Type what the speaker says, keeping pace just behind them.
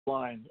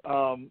blind.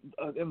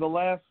 In the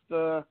last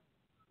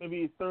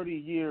maybe 30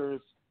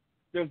 years,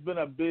 there's been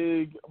a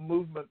big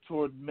movement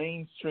toward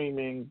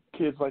mainstreaming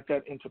kids like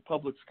that into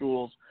public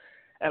schools.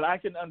 And I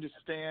can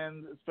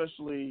understand,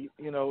 especially,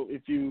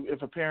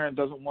 if a parent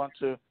doesn't want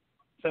to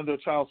send their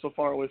child so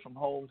far away from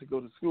home to go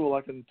to school,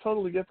 I can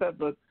totally get that.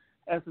 But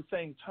at the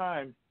same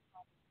time,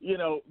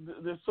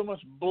 there's so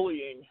much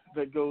bullying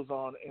that goes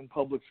on in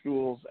public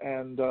schools.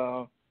 And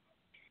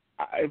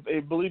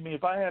believe me,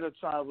 if I had a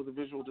child with a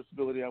visual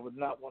disability, I would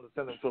not want to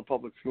send them to a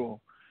public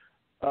school.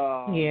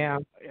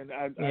 And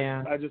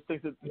I just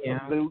think that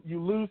you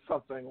lose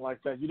something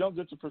like that. You don't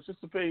get to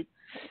participate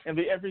in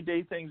the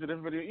everyday things that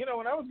everybody,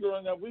 when I was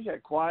growing up, we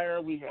had choir,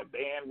 we had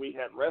band, we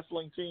had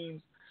wrestling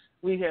teams,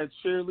 we had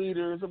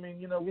cheerleaders. I mean,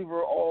 we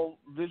were all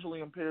visually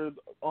impaired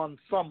on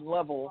some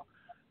level,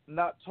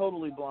 not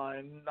totally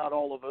blind, not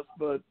all of us,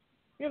 but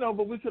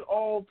we could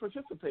all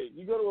participate.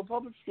 You go to a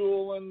public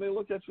school and they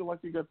look at you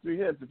like you got three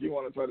heads if you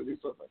want to try to do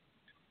something.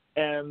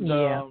 And,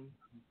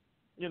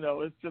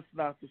 it's just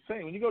not the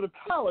same. When you go to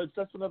college,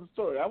 that's another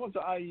story. I went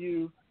to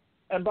IU,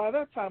 and by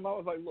that time I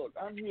was like, look,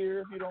 I'm here.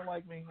 If you don't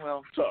like me,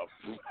 well, tough.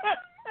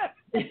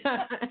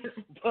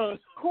 But,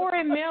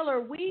 Corey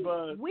Miller, we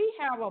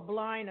have a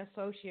blind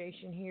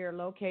association here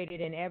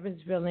located in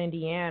Evansville,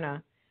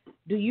 Indiana.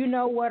 Do you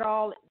know what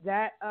all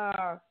that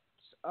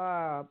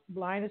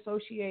blind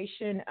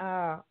association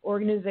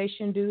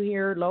organization do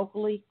here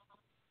locally?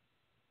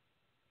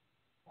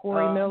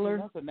 Corey Miller.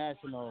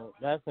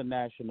 That's a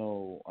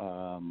national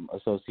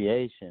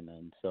association,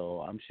 and so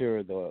I'm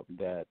sure that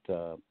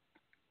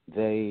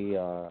they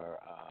are,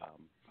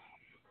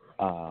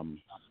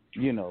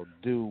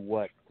 do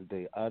what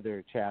the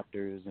other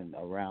chapters and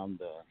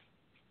around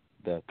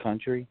the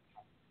country.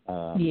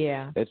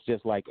 It's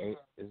just like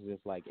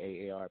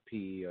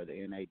AARP or the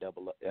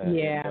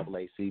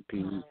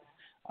NAACP.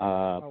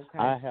 Okay.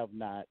 I have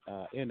not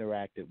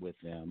interacted with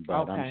them,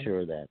 but I'm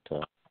sure that.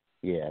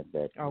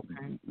 That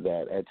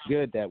it's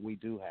good that we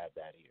do have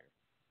that here.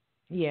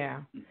 Yeah.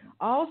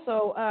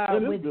 Also,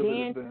 with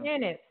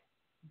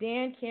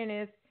Dan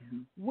Kenneth,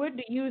 what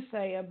do you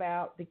say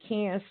about the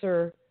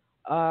cancer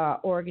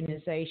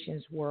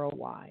organizations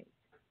worldwide?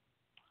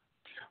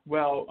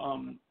 Well,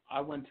 I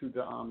went to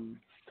the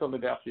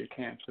Philadelphia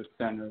Cancer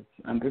Centers,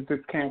 and this is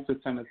Cancer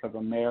Centers of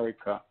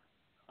America.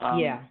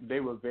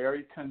 They were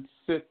very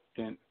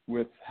consistent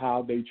with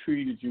how they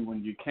treated you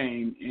when you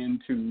came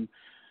into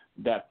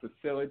that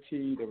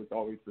facility. There was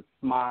always a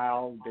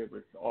smile. There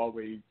was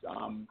always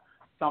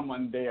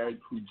someone there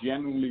who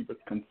genuinely was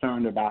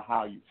concerned about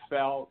how you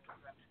felt.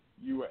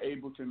 You were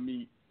able to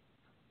meet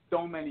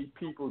so many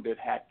people that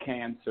had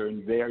cancer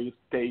in various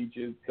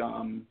stages,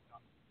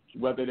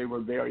 whether they were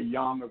very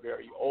young or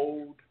very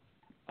old.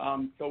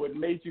 So it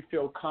made you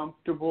feel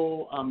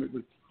comfortable. It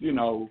was,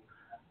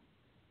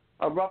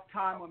 a rough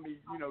time on me,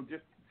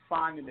 just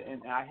finding it.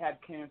 And I had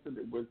cancer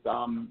that was,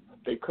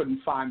 they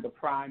couldn't find the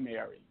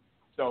primary.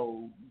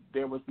 So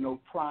there was no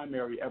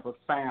primary ever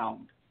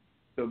found.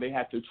 So they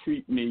had to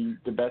treat me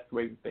the best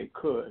way that they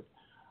could.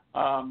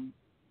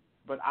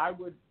 But I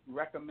would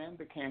recommend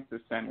the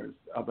Cancer Centers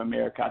of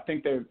America. I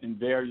think they're in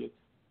various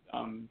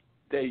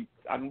states.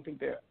 I don't think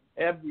they're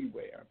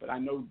everywhere, but I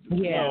know the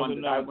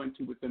one that I went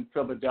to was in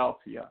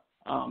Philadelphia.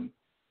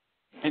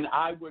 And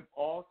I would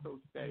also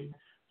say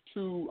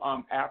to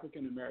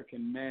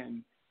African-American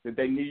men that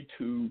they need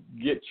to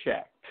get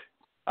checked.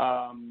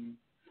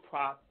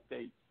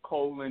 Prostate,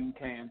 colon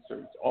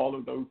cancers, all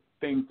of those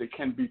things that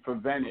can be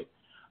prevented.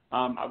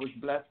 I was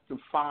blessed to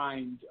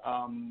find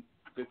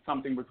that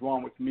something was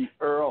wrong with me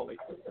early.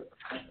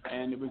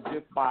 And it was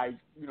just by,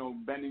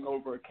 bending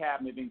over a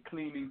cabinet and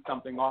cleaning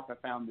something off, I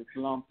found this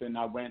lump, and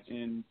I went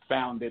and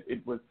found that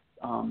it was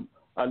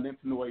a lymph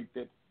node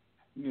that,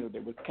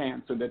 there was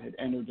cancer that had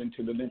entered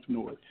into the lymph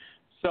node.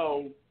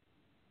 So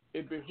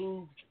it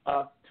behooves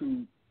us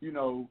to,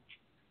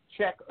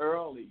 check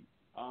early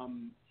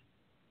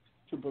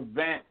to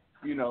prevent,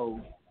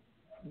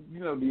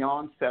 the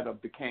onset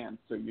of the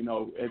cancer,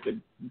 as it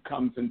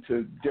comes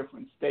into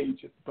different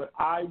stages. But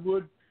I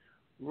would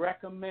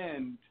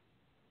recommend,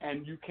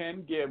 and you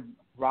can give,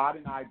 Rod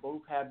and I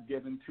both have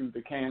given to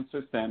the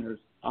cancer centers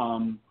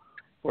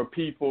for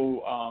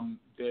people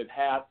that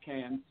have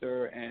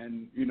cancer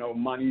and,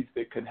 monies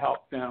that could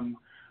help them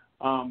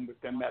with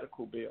their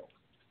medical bills.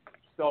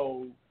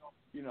 So,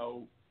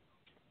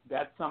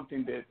 that's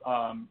something that,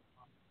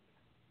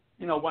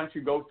 once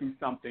you go through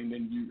something,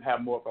 then you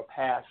have more of a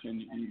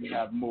passion and you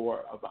have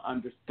more of an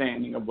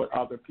understanding of what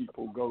other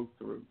people go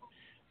through.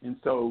 And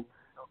so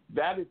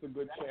that is a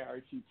good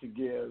charity to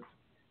give,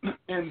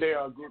 and they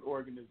are a good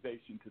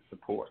organization to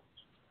support.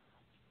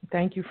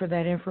 Thank you for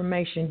that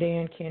information,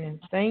 Dan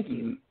Kenneth. Thank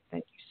you. Mm-hmm.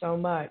 Thank you so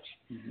much.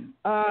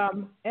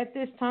 Mm-hmm. At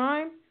this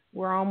time,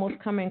 we're almost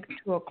coming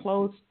to a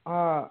close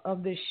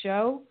of this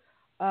show.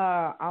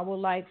 I would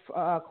like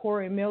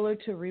Corey Miller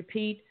to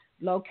repeat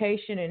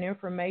location and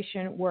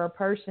information where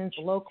persons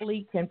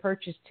locally can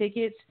purchase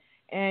tickets,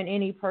 and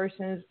any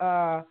persons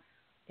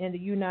in the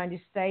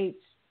United States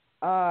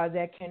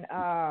that can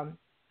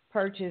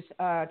purchase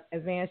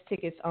advance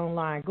tickets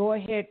online. Go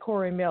ahead,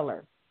 Corey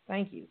Miller.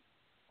 Thank you.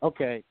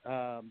 Okay.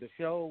 The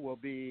show will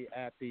be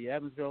at the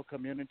Evansville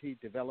Community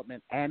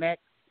Development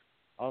Annex,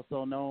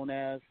 also known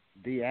as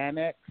the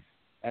Annex,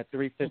 at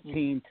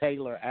 315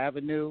 Taylor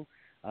Avenue.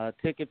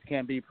 Tickets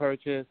can be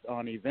purchased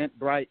on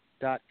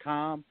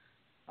eventbrite.com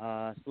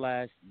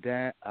 /Rod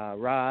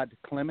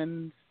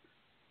Clemmons,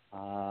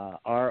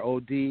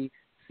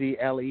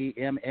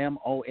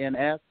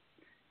 RODCLEMMONS.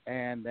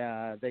 And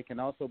they can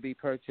also be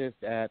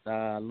purchased at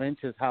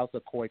Lynch's House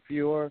of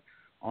Coiffure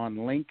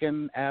on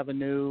Lincoln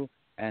Avenue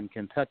and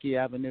Kentucky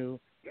Avenue,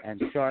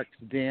 and Shark's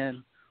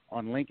Den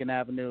on Lincoln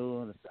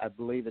Avenue. I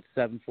believe it's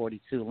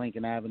 742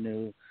 Lincoln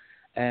Avenue.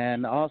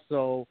 And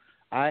also,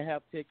 I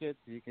have tickets.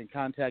 You can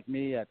contact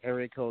me at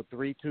area code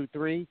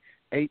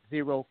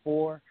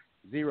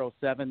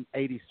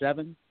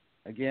 323-804-0787.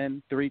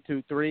 Again,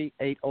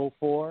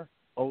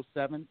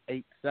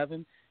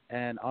 323-804-0787.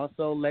 And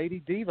also, Lady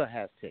Diva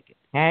has tickets.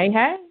 Hey.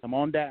 Come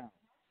on down.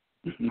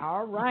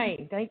 All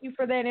right. Thank you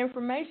for that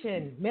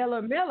information,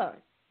 Miller.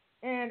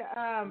 And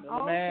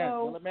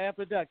Miller Man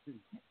Productions.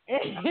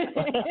 There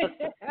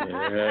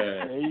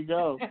you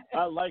go.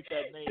 I like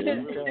that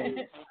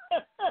name.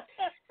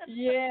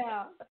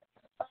 Yeah.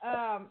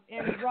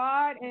 And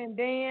Rod and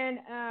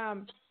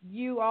Dan,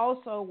 you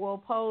also will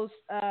post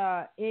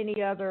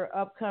any other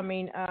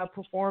upcoming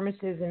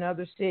performances in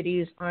other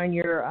cities on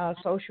your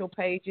social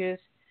pages,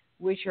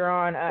 which are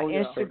on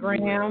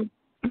Instagram,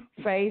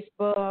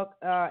 Facebook,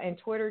 and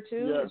Twitter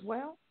too, as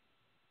well.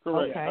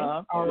 Correct. Okay.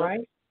 All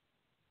right.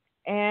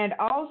 And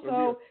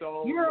also,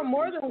 you're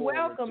more than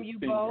welcome, you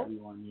both.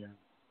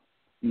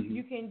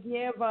 You can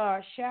give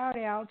a shout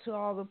out to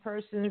all the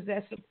persons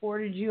that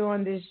supported you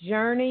on this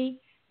journey,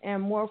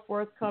 and more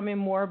forthcoming,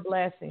 more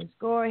blessings.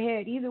 Go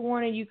ahead. Either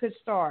one of you could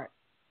start.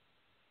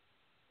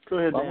 Go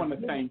ahead. I want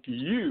to thank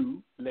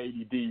you,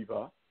 Lady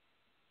Diva,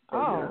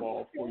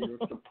 for your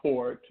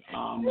support.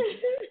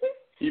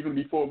 Even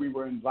before we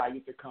were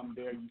invited to come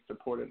there, you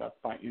supported us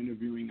by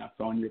interviewing us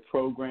on your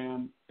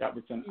program. That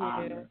was an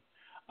honor.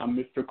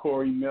 Mr.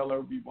 Corey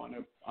Miller, we want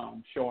to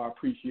show our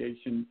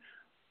appreciation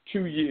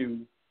to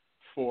you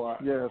for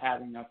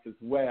having us as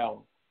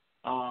well.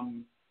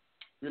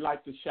 We'd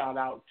like to shout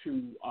out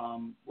to, I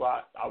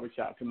would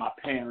shout out to my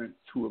parents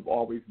who have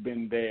always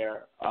been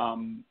there. All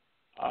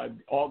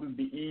of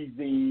the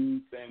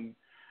e-zines and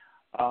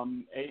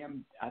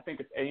I think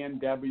it's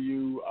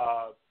AMW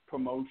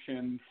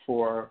promotion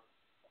for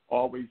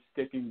always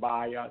sticking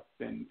by us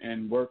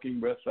and working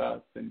with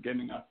us and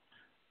getting us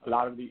a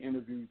lot of the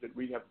interviews that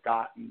we have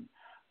gotten.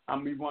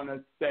 We want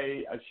to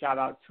say a shout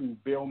out to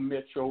Bill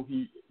Mitchell.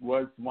 He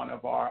was one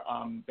of our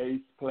bass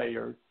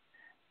players,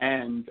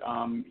 and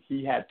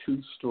he had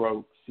 2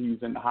 strokes.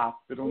 He's in the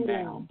hospital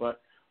now,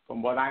 but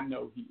from what I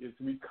know, he is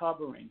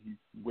recovering. He's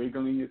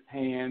wiggling his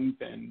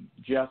hands and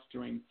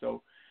gesturing.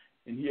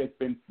 And he has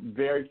been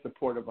very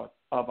supportive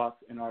of us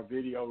in our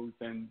videos.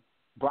 And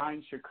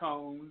Brian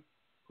Chacon,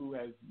 who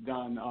has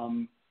done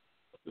a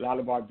lot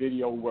of our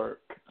video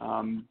work.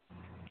 I'm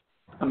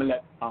going to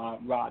let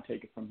Rod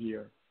take it from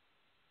here.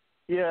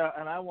 Yeah,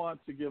 and I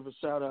want to give a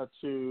shout-out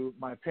to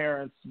my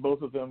parents.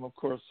 Both of them, of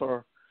course,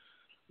 are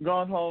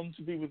gone home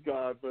to be with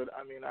God, but,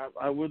 I mean,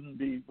 I wouldn't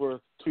be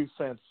worth 2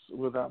 cents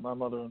without my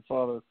mother and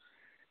father.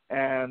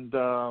 And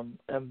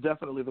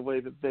definitely the way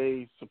that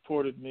they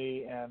supported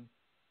me, and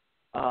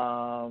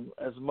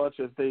as much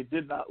as they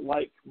did not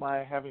like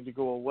my having to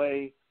go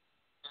away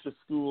to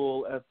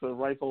school at the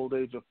ripe old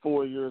age of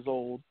 4 years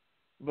old,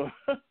 but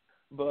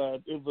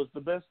it was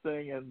the best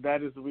thing, and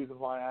that is the reason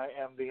why I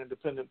am the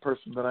independent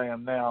person that I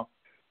am now.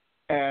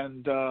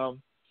 And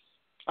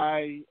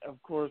I'm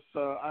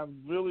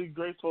really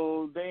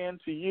grateful, Dan,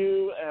 to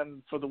you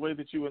and for the way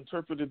that you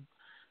interpreted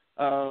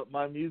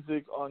my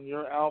music on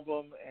your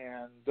album,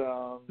 and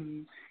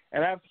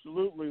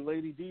absolutely,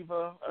 Lady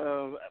Diva.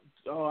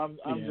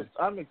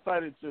 I'm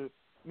excited to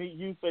meet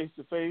you face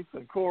to face,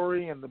 and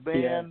Corey and the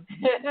band,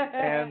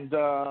 and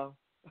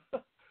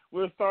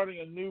we're starting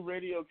a new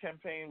radio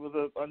campaign with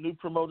a new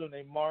promoter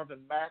named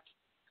Marvin Mack,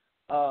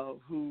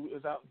 who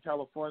is out in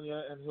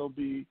California, and he'll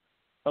be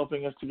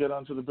helping us to get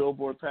onto the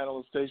Billboard panel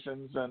of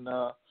stations. And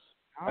I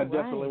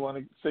definitely want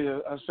to say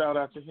a shout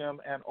out to him,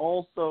 and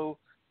also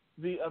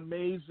the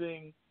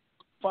amazing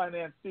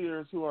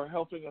financiers who are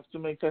helping us to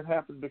make that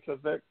happen, because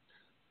that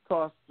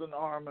costs an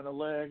arm and a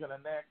leg and a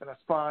neck and a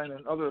spine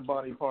and other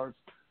body parts.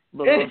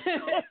 But, of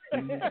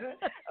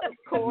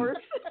course.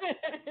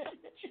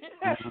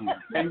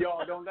 And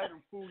y'all, don't let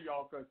him fool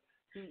y'all, because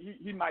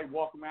he might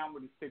walk around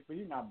with a stick, but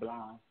he's not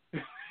blind.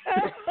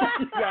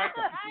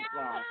 Exactly, he's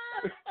blind.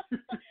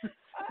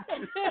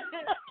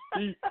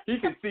 he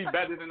can see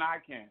better than I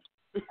can.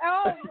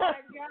 Oh my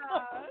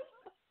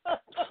gosh!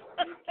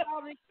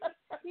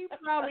 He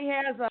probably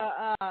has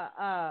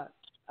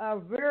a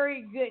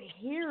very good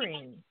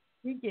hearing.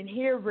 He can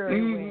hear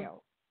very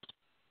well.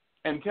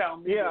 And tell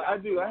me. Yeah, I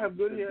do. I have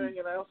good hearing,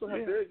 and I also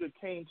have very good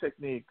cane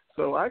technique,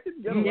 so I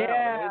can get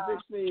around. It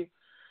takes me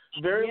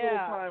very little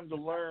time to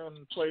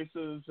learn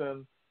places,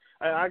 and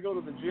I go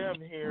to the gym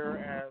here,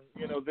 and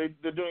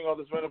they're doing all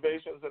these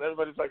renovations, and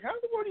everybody's like, "How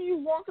in the world do you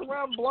walk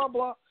around, blah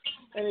blah?"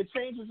 And it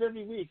changes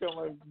every week. I'm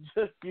like,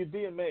 just you'd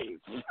be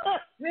amazed.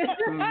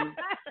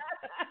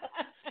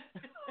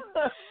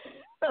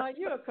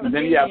 You're a comedian. And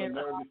then you have the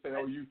nerve to say,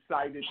 "Oh, you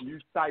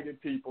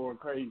sighted people are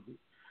crazy."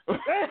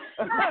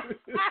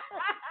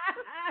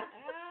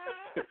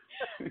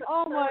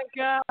 Oh my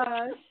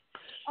gosh!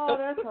 Oh,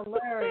 that's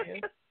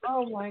hilarious!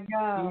 Oh my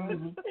gosh!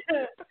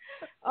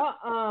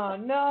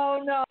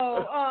 No.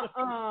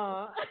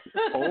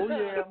 Oh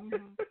yeah.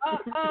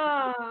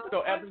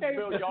 So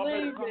Evansville, y'all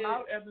better come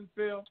out,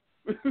 Evansville.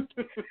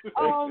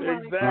 Oh my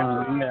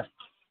exactly. gosh.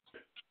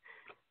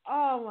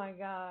 Oh my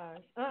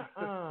gosh.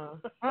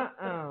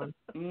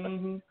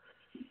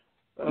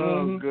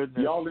 Oh goodness.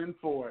 Y'all in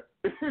for it.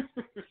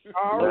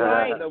 All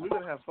right. No, we're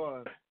gonna have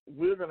fun.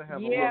 We're gonna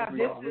have a this lot of fun.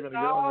 We're is gonna get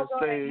all on the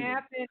going stage. to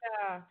happen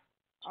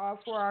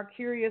for our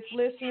curious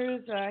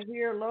listeners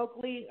here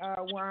locally,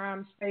 where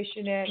I'm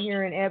stationed at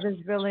here in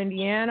Evansville,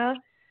 Indiana.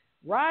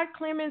 Rod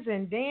Clemmons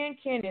and Dan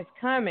Kenneth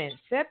coming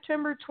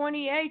September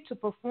 28th to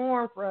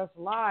perform for us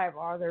live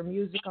all their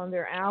music on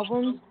their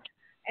albums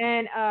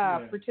and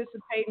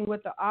participating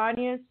with the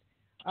audience.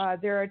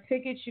 There are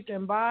tickets you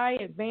can buy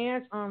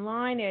advance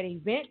online at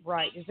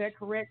Eventbrite. Is that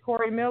correct,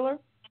 Corey Miller?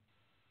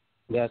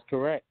 That's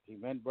correct.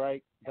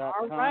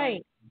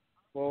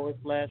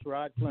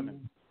 Eventbrite.com/Rod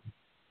Clemmons.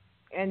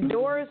 And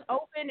doors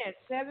open at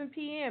 7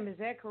 p.m. Is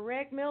that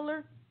correct,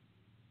 Miller?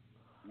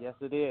 Yes,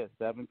 it is.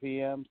 7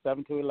 p.m.,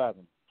 7 to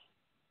 11.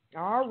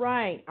 All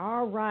right.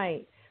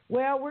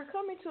 Well, we're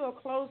coming to a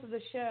close of the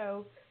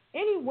show.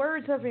 Any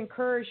words of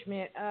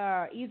encouragement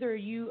either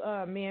you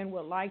men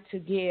would like to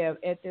give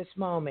at this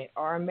moment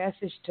or a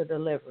message to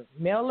deliver?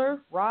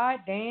 Miller, Rod,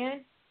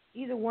 Dan,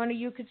 either one of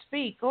you could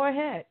speak. Go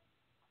ahead.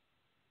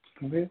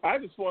 I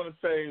just want to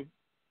say,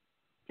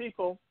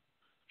 people,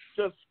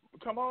 just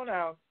come on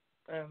out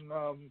and,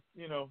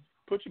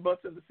 put your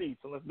butts in the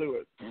seats and let's do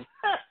it.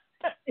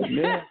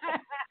 Yeah.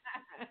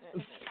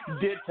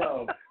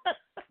 Ditto.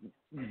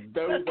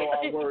 Those are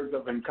our words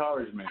of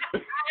encouragement.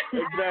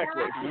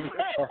 Exactly.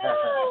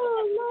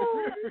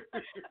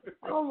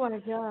 Oh, my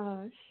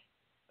gosh.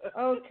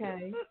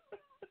 Okay.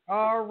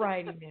 All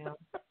righty now.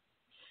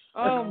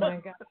 Oh, my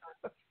God.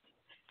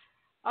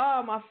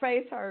 Oh, my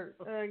face hurt.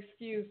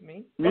 Excuse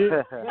me.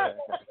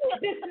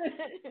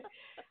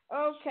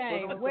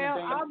 Okay.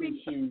 Well, I'll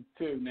be shoes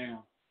too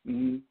now.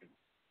 Mm-hmm.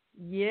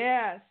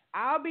 Yes,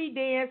 I'll be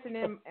dancing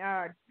and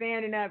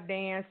standing up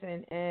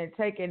dancing and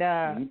taking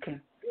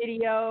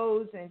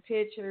videos and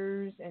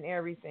pictures and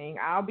everything.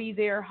 I'll be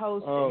there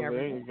hosting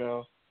everything. There you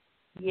go.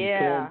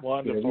 Yeah. Okay,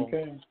 wonderful.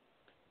 Okay.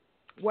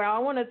 Well, I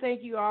want to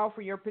thank you all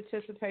for your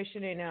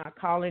participation in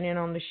calling in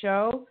on the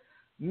show.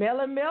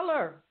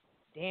 Miller,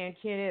 Dan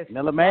Kenneth,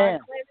 Miller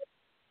Man.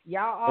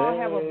 Y'all all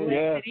have a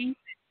blessed evening.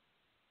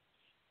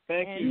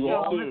 Thank and you. So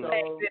all I'm going to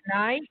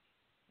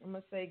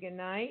say good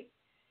night.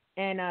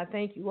 And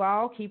thank you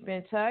all. Keep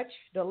in touch.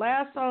 The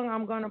last song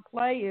I'm going to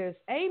play is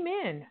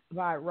Amen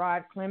by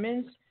Rod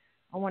Clemmons.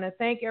 I want to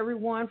thank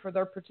everyone for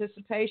their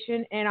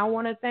participation, and I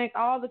want to thank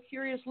all the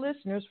curious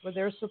listeners for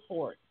their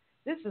support.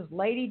 This is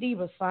Lady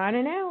Diva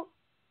signing out.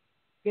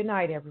 Good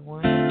night,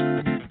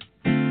 everyone.